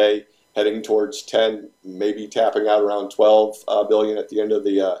planet today, heading towards 10, maybe tapping out around 12 billion at the end of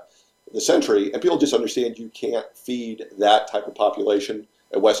the century. And people just understand you can't feed that type of population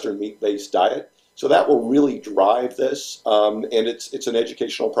a Western meat-based diet. So that will really drive this. And it's an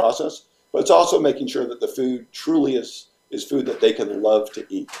educational process, but it's also making sure that the food truly is food that they can love to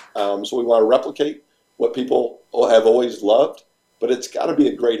eat. So we want to replicate what people have always loved, but it's got to be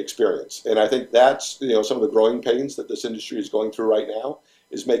a great experience. And I think that's, some of the growing pains that this industry is going through right now,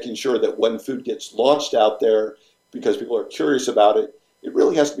 is making sure that when food gets launched out there, because people are curious about it, it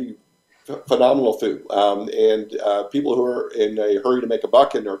really has to be phenomenal food. And people who are in a hurry to make a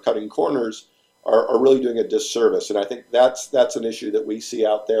buck and are cutting corners are really doing a disservice. And I think that's an issue that we see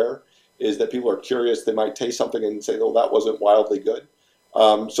out there, is that people are curious. They might taste something and say, oh, that wasn't wildly good.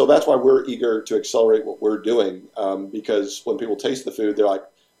 So that's why we're eager to accelerate what we're doing, because when people taste the food, they're like,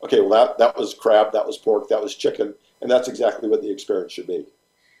 okay, well, that was crab, that was pork, that was chicken, and that's exactly what the experience should be.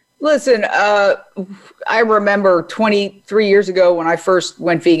 Listen, I remember 23 years ago when I first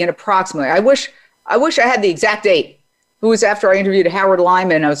went vegan, approximately. I wish I had the exact date. It was after I interviewed Howard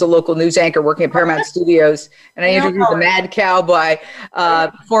Lyman. I was a local news anchor working at Paramount Studios, and I interviewed the Mad Cowboy,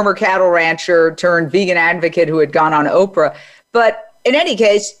 former cattle rancher turned vegan advocate who had gone on Oprah. But in any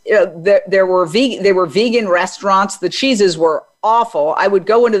case, they were vegan restaurants. The cheeses were awful. I would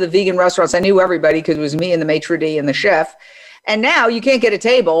go into the vegan restaurants. I knew everybody because it was me and the maitre d' and the chef. And now you can't get a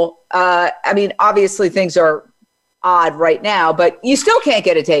table. I mean, obviously things are odd right now, but you still can't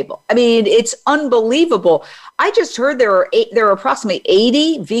get a table. I mean, it's unbelievable. I just heard there are approximately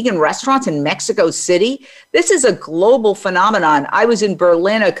 80 vegan restaurants in Mexico City. This is a global phenomenon. I was in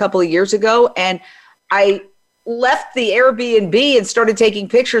Berlin a couple of years ago, and I left the Airbnb and started taking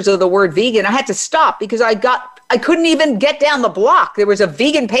pictures of the word vegan. I had to stop because I couldn't even get down the block. There was a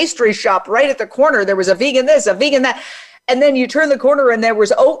vegan pastry shop right at the corner. There was a vegan this, a vegan that. And then you turn the corner and there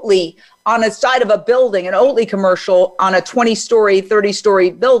was Oatly on the side of a building, an Oatly commercial on a 20-story, 30-story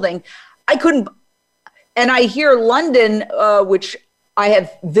building. I couldn't. And I hear London, which I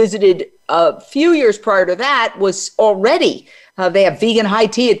have visited a few years prior to that, was already, they have vegan high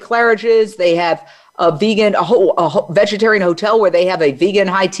tea at Claridge's. They have a vegetarian hotel where they have a vegan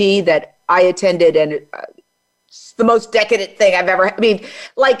high tea that I attended. And it's the most decadent thing I've ever,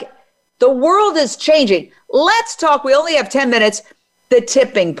 the world is changing. Let's talk, we only have 10 minutes, the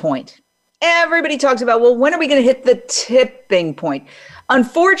tipping point. Everybody talks about, well, when are we going to hit the tipping point?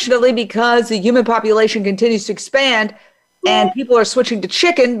 Unfortunately, because the human population continues to expand and people are switching to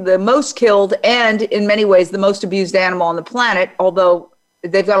chicken, the most killed and in many ways the most abused animal on the planet, although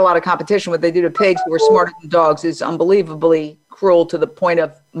they've got a lot of competition. What they do to pigs who are smarter than dogs is unbelievably cruel to the point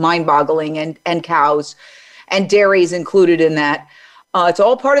of mind-boggling, and cows, and dairy is included in that. It's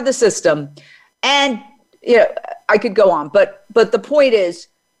all part of the system. And I could go on, but the point is,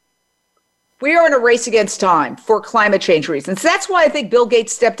 we are in a race against time for climate change reasons. That's why I think Bill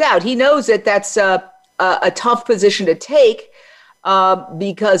Gates stepped out. He knows that that's a tough position to take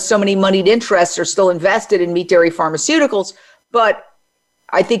because so many moneyed interests are still invested in meat, dairy, pharmaceuticals. But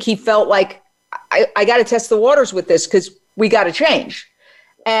I think he felt like, I got to test the waters with this because we got to change.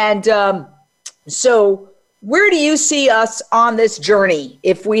 And so where do you see us on this journey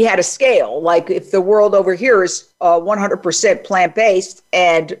if we had a scale? Like if the world over here is 100% plant-based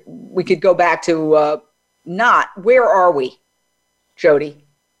and we could go back to not, where are we, Jody?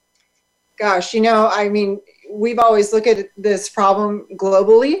 Gosh, we've always looked at this problem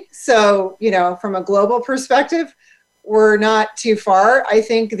globally. So, from a global perspective, we're not too far. I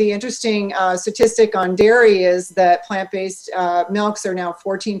think the interesting statistic on dairy is that plant-based milks are now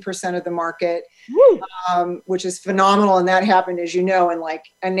 14% of the market, which is phenomenal. And that happened, as you know, in like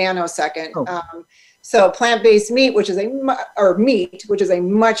a nanosecond. So plant-based meat, which is a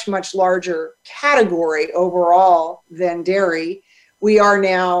much, much larger category overall than dairy. We are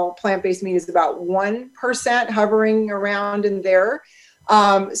now, plant-based meat is about 1%, hovering around in there.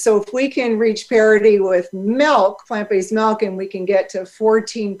 So if we can reach parity with milk, plant-based milk, and we can get to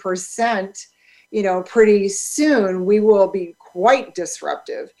 14%, pretty soon, we will be quite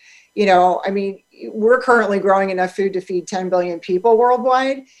disruptive. We're currently growing enough food to feed 10 billion people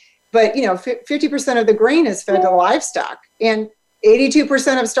worldwide, but 50% of the grain is fed to livestock, and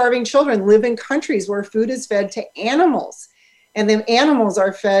 82% of starving children live in countries where food is fed to animals, and then animals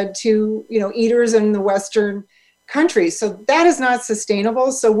are fed to, eaters in the Western countries. So that is not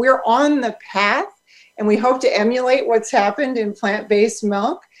sustainable. So we're on the path, and we hope to emulate what's happened in plant-based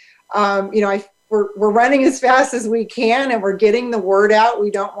milk. We're running as fast as we can, and we're getting the word out.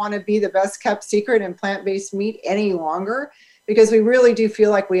 We don't want to be the best kept secret in plant-based meat any longer, because we really do feel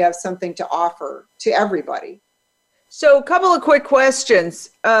like we have something to offer to everybody. So a couple of quick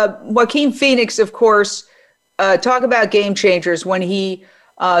questions. Joaquin Phoenix, of course, talk about game changers when he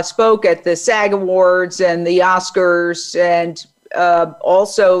spoke at the SAG Awards and the Oscars, and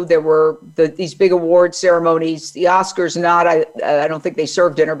also there were these big award ceremonies. The Oscars I don't think they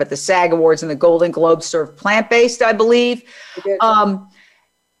served dinner, but the SAG Awards and the Golden Globes served plant-based, I believe.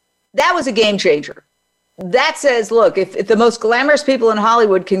 That was a game changer. That says, look, if the most glamorous people in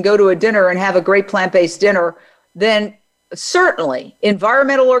Hollywood can go to a dinner and have a great plant-based dinner, then certainly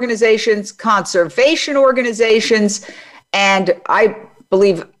environmental organizations, conservation organizations, and I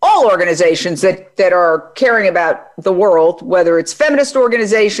believe all organizations that are caring about the world, whether it's feminist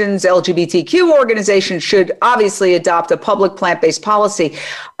organizations, LGBTQ organizations, should obviously adopt a public plant-based policy.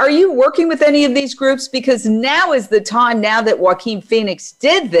 Are you working with any of these groups? Because now is the time, now that Joaquin Phoenix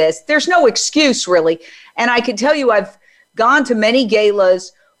did this, there's no excuse really. And I can tell you, I've gone to many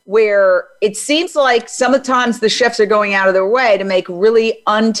galas where it seems like sometimes the chefs are going out of their way to make really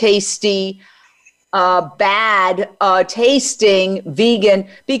untasty, bad tasting vegan,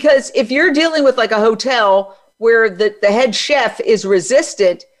 because if you're dealing with like a hotel where the head chef is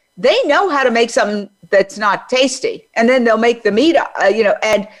resistant, they know how to make something that's not tasty, and then they'll make the meat,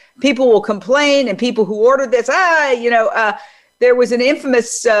 and people will complain, and people who order this, there was an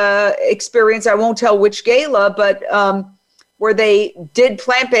infamous experience, I won't tell which gala, but where they did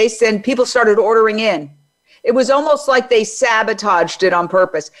plant-based and people started ordering in. It was almost like they sabotaged it on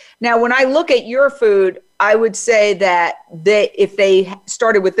purpose. Now, when I look at your food, I would say that if they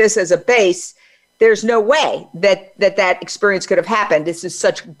started with this as a base, there's no way that experience could have happened. This is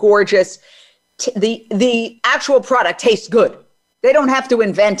such gorgeous. The actual product tastes good. They don't have to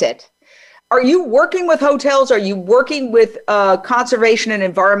invent it. Are you working with hotels? Are you working with conservation and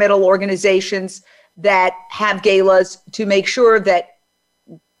environmental organizations that have galas to make sure that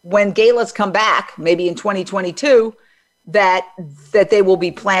when galas come back, maybe in 2022, that they will be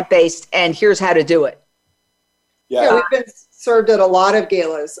plant-based, and here's how to do it? Yeah, we've been served at a lot of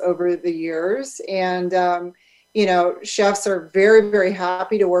galas over the years, and chefs are very, very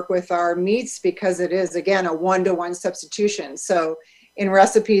happy to work with our meats because it is, again, a one-to-one substitution. So in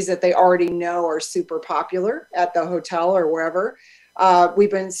recipes that they already know are super popular at the hotel or wherever, we've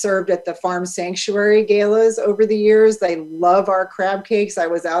been served at the Farm Sanctuary galas over the years. They love our crab cakes. I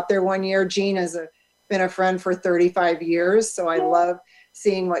was out there one year. Gene has been a friend for 35 years, so I love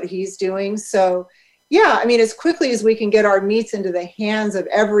seeing what he's doing. So yeah, I mean, as quickly as we can get our meats into the hands of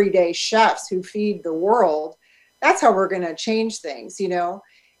everyday chefs who feed the world, that's how we're going to change things,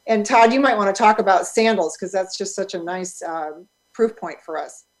 And Todd, you might want to talk about sandals, because that's just such a nice proof point for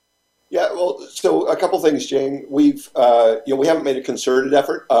us. Yeah, well, so a couple things, Jane. We haven't made a concerted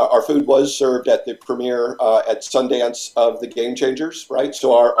effort. Our food was served at the premiere at Sundance of the Game Changers, right?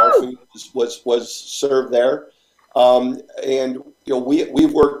 So our food was served there, and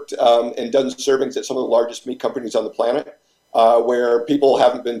we've worked and done servings at some of the largest meat companies on the planet, where people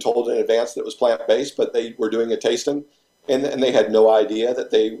haven't been told in advance that it was plant-based, but they were doing a tasting, and they had no idea that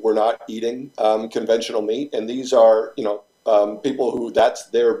they were not eating conventional meat. And these are, people who that's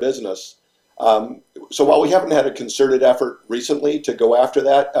their business. So while we haven't had a concerted effort recently to go after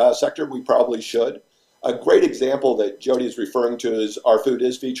that sector, we probably should. A great example that Jody is referring to is our food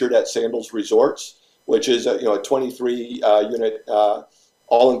is featured at Sandals Resorts, which is a 23-unit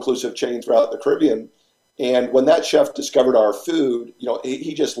all-inclusive chain throughout the Caribbean. And when that chef discovered our food,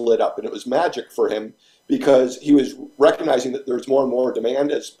 he just lit up, and it was magic for him, because he was recognizing that there's more and more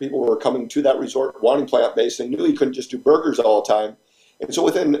demand as people were coming to that resort wanting plant-based, and knew he couldn't just do burgers all the time. And so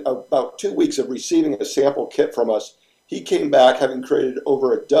within about 2 weeks of receiving a sample kit from us, he came back having created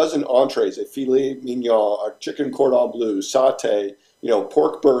over a dozen entrees, a filet mignon, a chicken cordon bleu, sauté,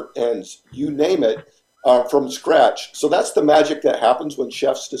 pork burnt ends, you name it, from scratch. So that's the magic that happens when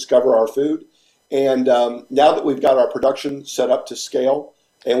chefs discover our food. And now that we've got our production set up to scale,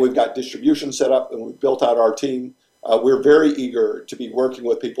 and we've got distribution set up, and we've built out our team, we're very eager to be working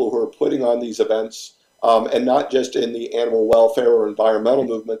with people who are putting on these events, and not just in the animal welfare or environmental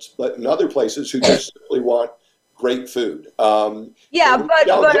movements, but in other places who just simply want great food. But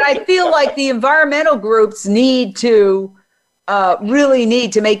I feel like the environmental groups really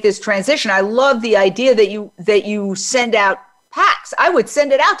need to make this transition. I love the idea that you send out packs. I would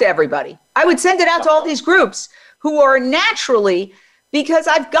send it out to everybody. I would send it out to all these groups who are naturally, because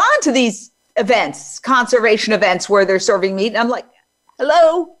I've gone to these events, conservation events where they're serving meat. And I'm like,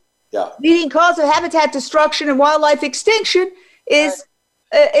 hello? Yeah. Leading cause of habitat destruction and wildlife extinction is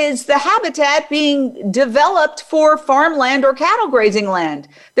the habitat being developed for farmland or cattle grazing land.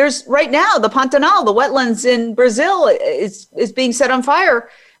 There's right now the Pantanal, the wetlands in Brazil, is being set on fire.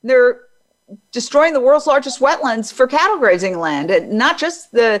 They're destroying the world's largest wetlands for cattle grazing land, and not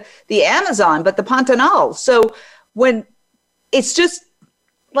just the Amazon, but the Pantanal. So when it's just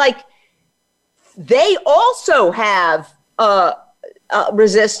like they also have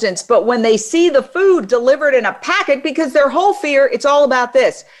resistance, but when they see the food delivered in a packet, because their whole fear, it's all about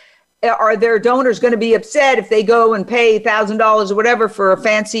this. Are their donors going to be upset if they go and pay $1,000 or whatever for a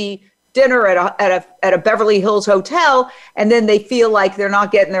fancy dinner at a Beverly Hills hotel, and then they feel like they're not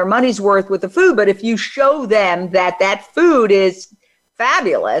getting their money's worth with the food? But if you show them that food is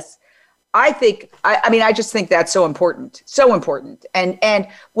fabulous, I just think that's so important. And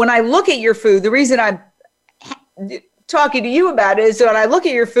when I look at your food, the reason I'm talking to you about it is when I look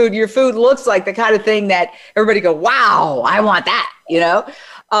at your food looks like the kind of thing that everybody go, wow, I want that,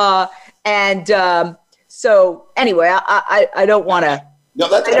 so anyway, I don't want to. No,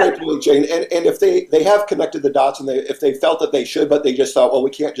 that's a great point, Jane. And if they have connected the dots, and if they felt that they should, but they just thought, well, we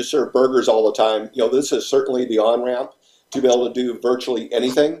can't just serve burgers all the time. This is certainly the on-ramp to be able to do virtually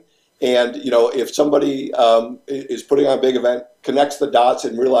anything. And, if somebody is putting on a big event, connects the dots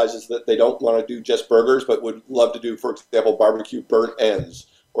and realizes that they don't want to do just burgers, but would love to do, for example, barbecue burnt ends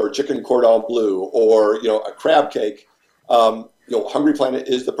or chicken cordon bleu or, a crab cake, Hungry Planet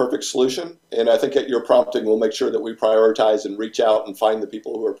is the perfect solution. And I think at your prompting, we'll make sure that we prioritize and reach out and find the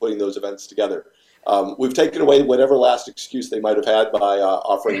people who are putting those events together. We've taken away whatever last excuse they might have had by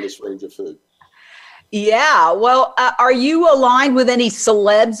offering this range of food. Yeah. Well, are you aligned with any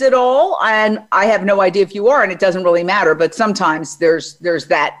celebs at all? And I have no idea if you are, and it doesn't really matter, but sometimes there's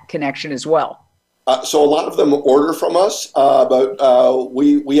that connection as well. So a lot of them order from us, but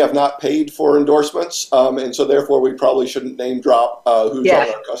we have not paid for endorsements. And so therefore we probably shouldn't name drop who's on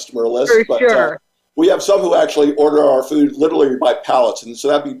our customer list. For but sure. We have some who actually order our food literally by pallets. And so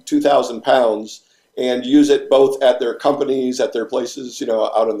that'd be 2,000 pounds. And use it both at their companies, at their places,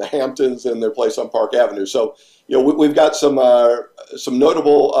 out in the Hamptons and their place on Park Avenue. So, we've got some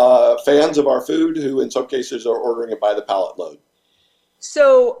notable fans of our food who in some cases are ordering it by the pallet load.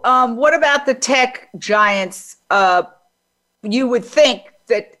 So what about the tech giants? You would think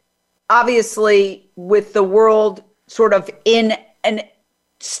that obviously with the world sort of in a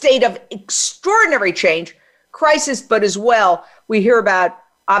state of extraordinary change, crisis, but as well, we hear about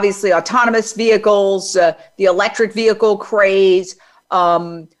obviously autonomous vehicles, the electric vehicle craze,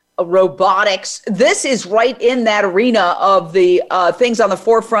 robotics. This is right in that arena of the things on the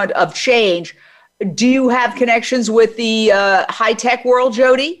forefront of change. Do you have connections with the high-tech world,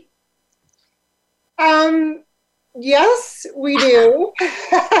 Jody? Yes, we do.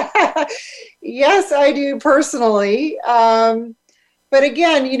 Yes, I do personally. But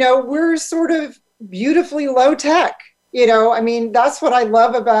again, we're sort of beautifully low tech. That's what I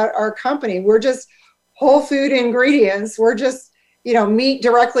love about our company. We're just whole food ingredients. We're just, meat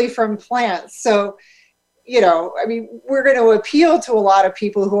directly from plants. So, we're going to appeal to a lot of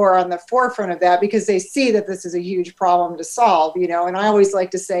people who are on the forefront of that because they see that this is a huge problem to solve, and I always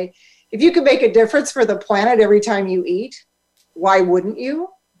like to say, if you can make a difference for the planet every time you eat, why wouldn't you?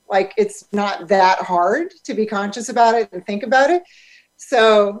 Like, it's not that hard to be conscious about it and think about it.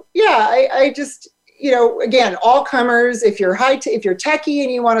 So, yeah, I just, again, all comers, if you're if you're techie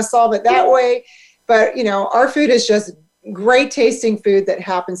and you want to solve it that way, but, our food is just great tasting food that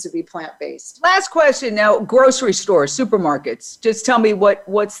happens to be plant-based. Last question now, grocery stores, supermarkets. Just tell me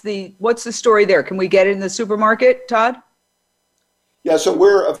what's the story there? Can we get it in the supermarket, Todd? Yeah, so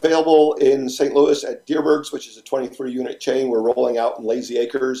we're available in St. Louis at Dierberg's, which is a 23-unit chain. We're rolling out in Lazy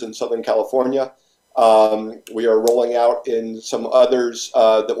Acres in Southern California. We are rolling out in some others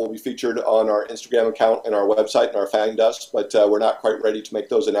that will be featured on our Instagram account and our website and our Find Us, but we're not quite ready to make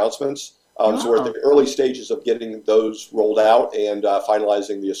those announcements. So we're at the early stages of getting those rolled out and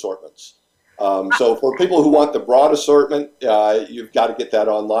finalizing the assortments. So for people who want the broad assortment, you've got to get that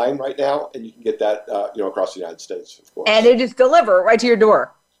online right now, and you can get that across the United States, of course. And it is delivered right to your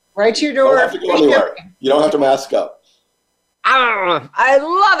door. Right to your door. You don't have to go anywhere. You don't have to mask up. I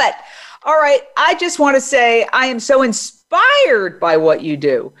love it. All right. I just want to say I am so inspired by what you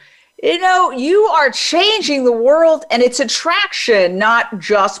do. You are changing the world, and it's attraction, not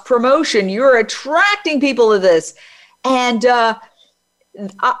just promotion. You're attracting people to this. And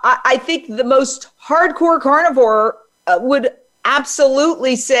I think the most hardcore carnivore would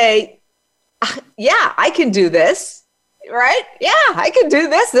absolutely say, yeah, I can do this. right? Yeah, I can do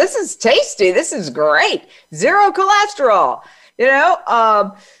this. This is tasty. This is great. Zero cholesterol,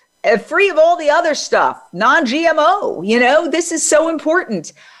 free of all the other stuff, non-GMO, this is so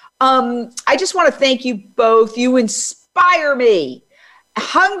important. I just want to thank you both. You inspire me.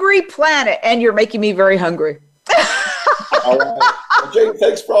 Hungry Planet, and you're making me very hungry. All right. Well, Jane,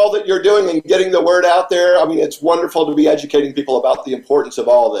 thanks for all that you're doing and getting the word out there. I mean, it's wonderful to be educating people about the importance of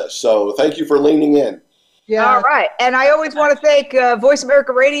all this. So thank you for leaning in. Yeah. All right. And I always want to thank Voice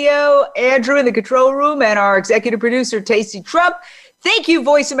America Radio, Andrew in the control room, and our executive producer, Tacey Trump. Thank you,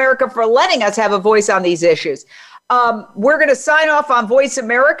 Voice America, for letting us have a voice on these issues. We're going to sign off on Voice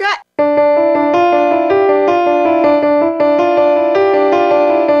America.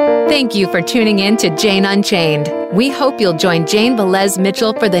 Thank you for tuning in to Jane Unchained. We hope you'll join Jane Velez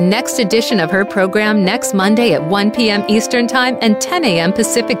Mitchell for the next edition of her program next Monday at 1 p.m. Eastern Time and 10 a.m.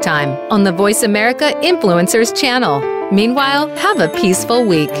 Pacific Time on the Voice America Influencers channel. Meanwhile, have a peaceful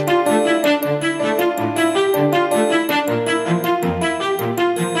week.